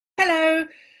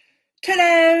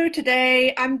Hello,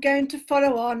 today I'm going to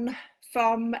follow on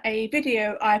from a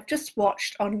video I've just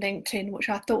watched on LinkedIn, which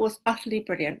I thought was utterly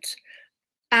brilliant.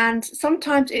 And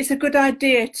sometimes it's a good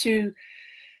idea to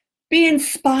be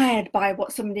inspired by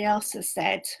what somebody else has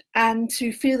said and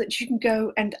to feel that you can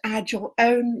go and add your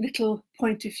own little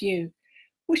point of view,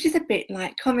 which is a bit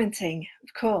like commenting,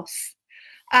 of course.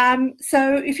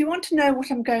 So if you want to know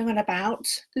what I'm going on about,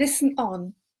 listen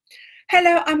on.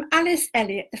 Hello, I'm Alice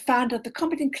Elliott, the founder of the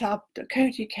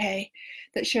commentingclub.co.uk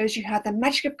that shows you how the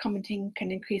magic of commenting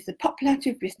can increase the popularity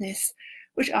of business,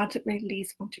 which ultimately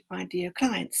leads on to ideal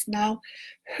clients. Now,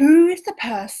 who is the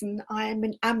person I am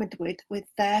enamored with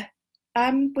their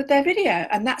video?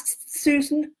 And that's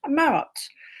Susan Marot.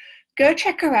 Go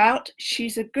check her out.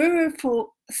 She's a guru for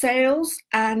sales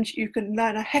and you can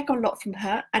learn a heck of a lot from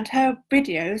her, and her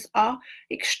videos are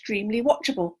extremely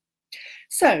watchable.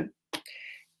 So,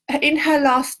 in her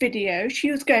last video,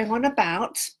 she was going on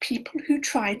about people who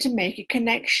try to make a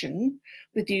connection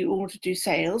with you all to do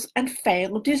sales and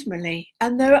fail dismally.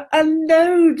 And there are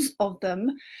loads of them.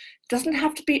 It doesn't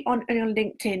have to be on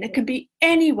LinkedIn. It can be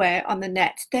anywhere on the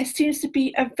net. There seems to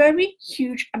be a very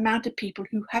huge amount of people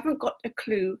who haven't got a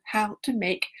clue how to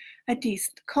make a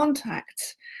decent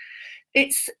contact.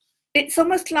 It's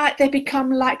almost like they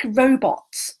become like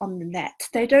robots on the net.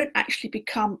 They don't actually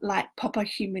become like proper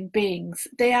human beings.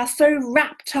 They are so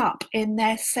wrapped up in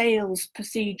their sales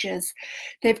procedures.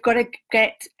 They've got to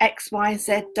get X, Y,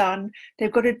 Z done.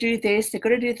 They've got to do this. They've got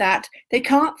to do that. They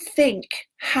can't think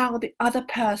how the other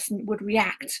person would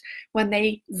react when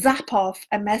they zap off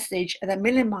a message at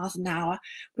 1,000,000 miles an hour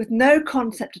with no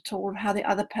concept at all of how the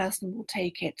other person will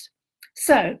take it.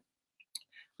 So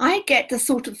I get the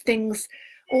sort of things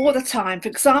all the time. For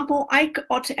example, I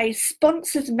got a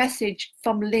sponsored message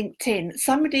from LinkedIn.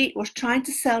 Somebody was trying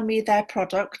to sell me their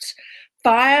product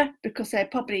because they're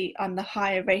probably on the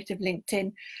higher rate of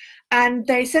LinkedIn. And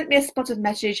they sent me a sponsored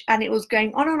message and it was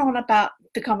going on and on about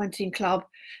the commenting club.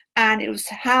 And it was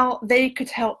how they could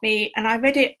help me. And I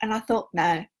read it and I thought,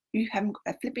 no, you haven't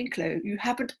got a flipping clue. You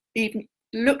haven't even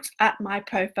looked at my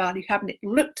profile. You haven't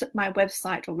looked at my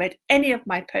website or read any of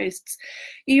my posts.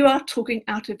 You are talking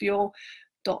out of your ...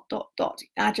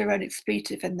 Add your own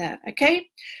expletive in there. Okay,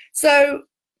 so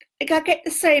I get the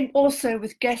same also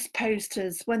with guest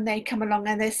posters when they come along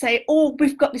and they say, oh,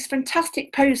 we've got this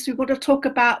fantastic post, we want to talk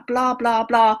about blah blah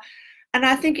blah, and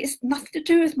I think it's nothing to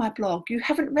do with my blog. You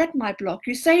haven't read my blog.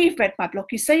 You say you've read my blog,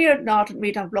 you say you're an ardent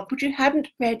reader on blog, but you haven't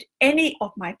read any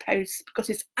of my posts because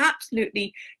it's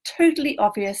absolutely totally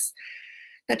obvious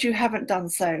that you haven't done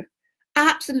so.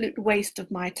 Absolute waste of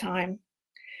my time.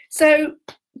 So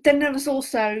then there was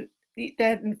also the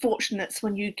unfortunates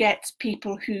when you get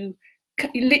people who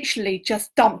literally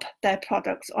just dump their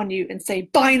products on you and say,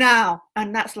 buy now.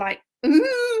 And that's like,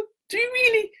 ooh, do you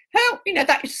really help? You know,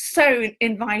 that is so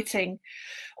inviting.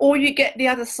 Or you get the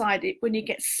other side, when you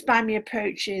get spammy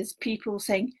approaches, people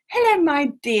saying, hello,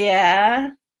 my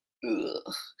dear.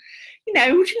 Ugh. You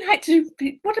know, would you like to,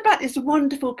 what about this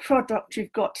wonderful product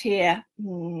you've got here?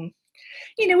 You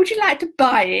know, would you like to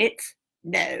buy it?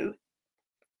 No.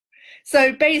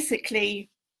 So basically,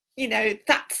 you know,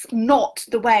 that's not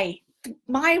the way.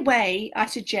 My way, I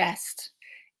suggest,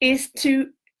 is to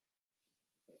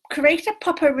create a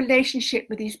proper relationship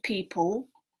with these people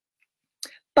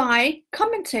by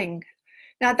commenting.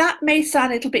 Now, that may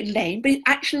sound a little bit lame, but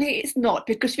actually it's not,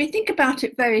 because if you think about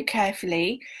it very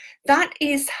carefully, that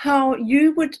is how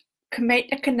you would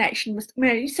make a connection with, you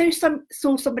know, you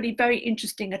saw somebody very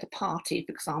interesting at a party,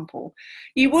 for example.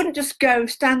 You wouldn't just go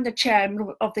stand in the chair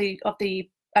of the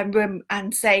room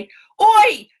and say,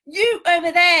 oi, you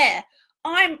over there,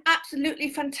 I'm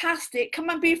absolutely fantastic, come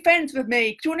and be friends with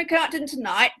me, do you want to go out dinner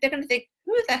tonight? They're going to think,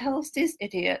 who the hell's this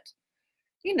idiot?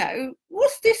 You know,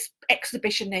 what's this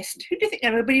exhibitionist? Who do you think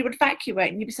everybody would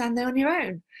evacuate and you'd be standing there on your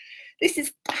own? This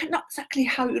is not exactly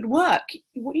how it would work.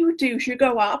 What you would do is you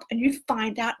go up and you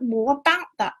find out more about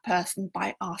that person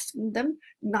by asking them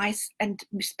nice and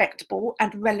respectable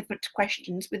and relevant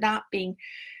questions without being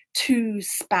too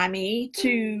spammy,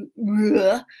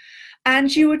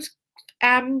 and you would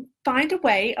find a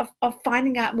way of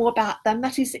finding out more about them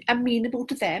that is amenable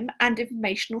to them and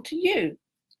informational to you.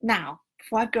 Now,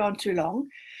 before I go on too long,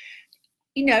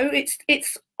 you know,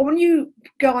 it's when you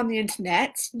go on the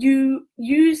internet, you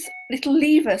use little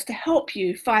levers to help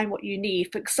you find what you need.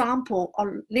 For example,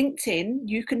 on LinkedIn,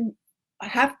 you can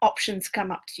have options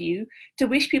come up to you to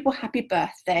wish people happy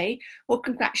birthday or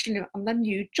congratulate them on their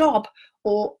new job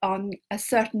or on a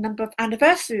certain number of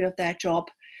anniversary of their job.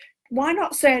 Why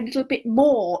not say a little bit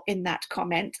more in that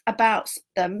comment about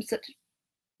them, so that,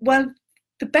 well,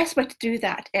 the best way to do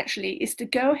that actually is to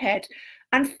go ahead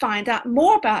and find out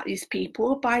more about these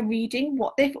people by reading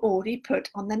what they've already put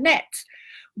on the net.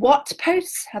 What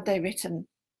posts have they written?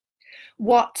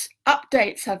 What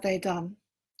updates have they done?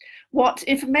 What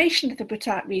information have they put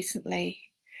out recently?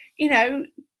 You know,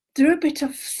 do a bit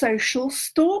of social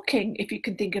stalking, if you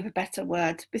can think of a better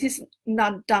word. This is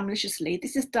not done maliciously.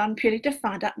 This is done purely to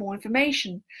find out more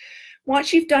information.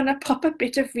 Once you've done a proper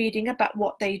bit of reading about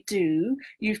what they do,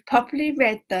 you've properly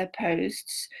read their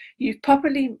posts, you've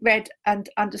properly read and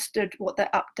understood what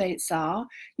their updates are,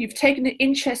 you've taken an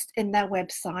interest in their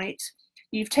website,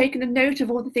 you've taken a note of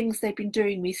all the things they've been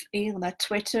doing recently on their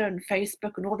Twitter and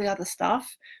Facebook and all the other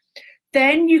stuff,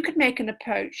 then you can make an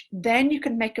approach. Then you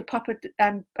can make a proper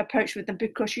approach with them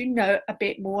because you know a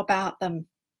bit more about them.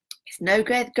 It's no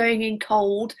good going in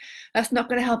cold. That's not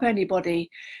going to help anybody.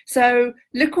 So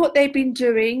look what they've been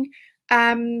doing.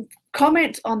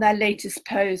 Comment on their latest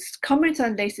post. Comment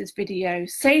on their latest video.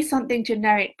 Say something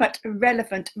generic but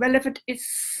relevant. Relevant is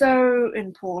so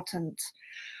important.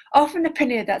 Offer an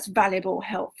opinion that's valuable,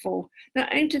 helpful,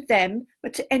 not only to them,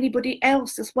 but to anybody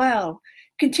else as well.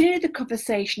 Continue the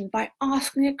conversation by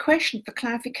asking a question for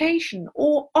clarification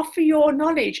or offer your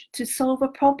knowledge to solve a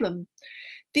problem.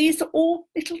 These are all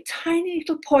tiny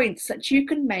little points that you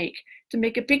can make to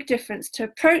make a big difference, to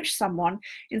approach someone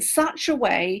in such a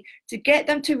way to get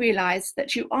them to realize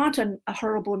that you aren't a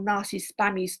horrible, nasty,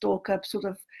 spammy stalker sort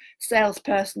of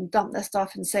salesperson, dump their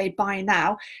stuff and say buy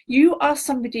now. You are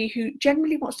somebody who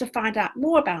genuinely wants to find out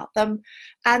more about them,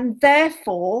 and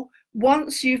therefore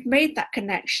once you've made that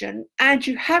connection and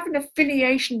you have an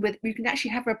affiliation with, you can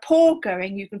actually have rapport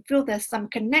going, you can feel there's some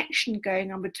connection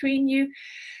going on between you,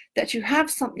 that you have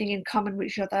something in common with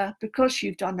each other because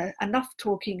you've done enough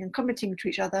talking and commenting to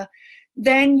each other,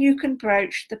 then you can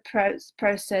broach the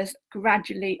process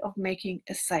gradually of making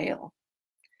a sale.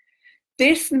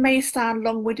 This may sound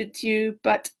long-winded to you,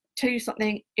 but tell you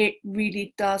something, it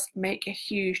really does make a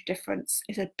huge difference.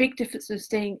 It's a big difference of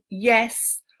saying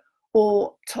yes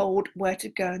or told where to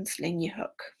go and sling your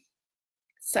hook.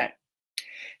 So,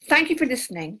 thank you for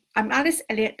listening. I'm Alice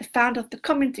Elliott, the founder of the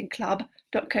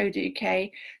commentingclub.co.uk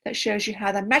that shows you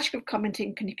how the magic of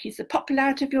commenting can increase the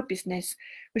popularity of your business,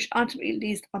 which ultimately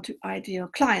leads onto ideal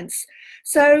clients.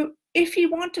 So if you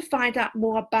want to find out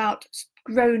more about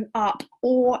grown up,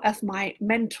 or as my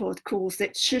mentor calls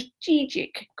it,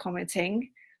 strategic commenting,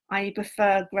 I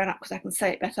prefer grown up because I can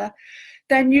say it better,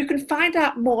 then you can find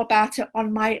out more about it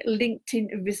on my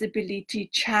LinkedIn Visibility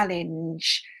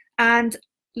Challenge. And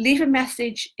leave a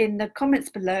message in the comments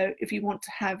below if you want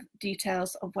to have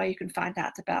details of where you can find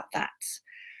out about that.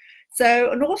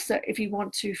 So, and also if you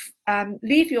want to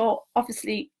leave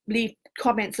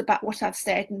comments about what I've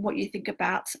said and what you think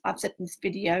about I've said in this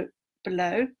video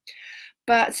below.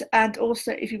 And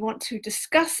also if you want to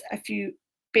discuss a few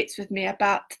bits with me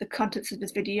about the contents of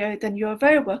this video, then you're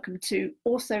very welcome to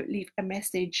also leave a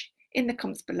message in the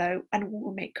comments below, and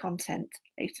we'll make content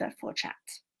later for chat.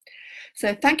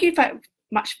 So thank you very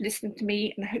much for listening to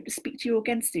me, and I hope to speak to you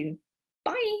again soon.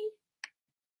 Bye.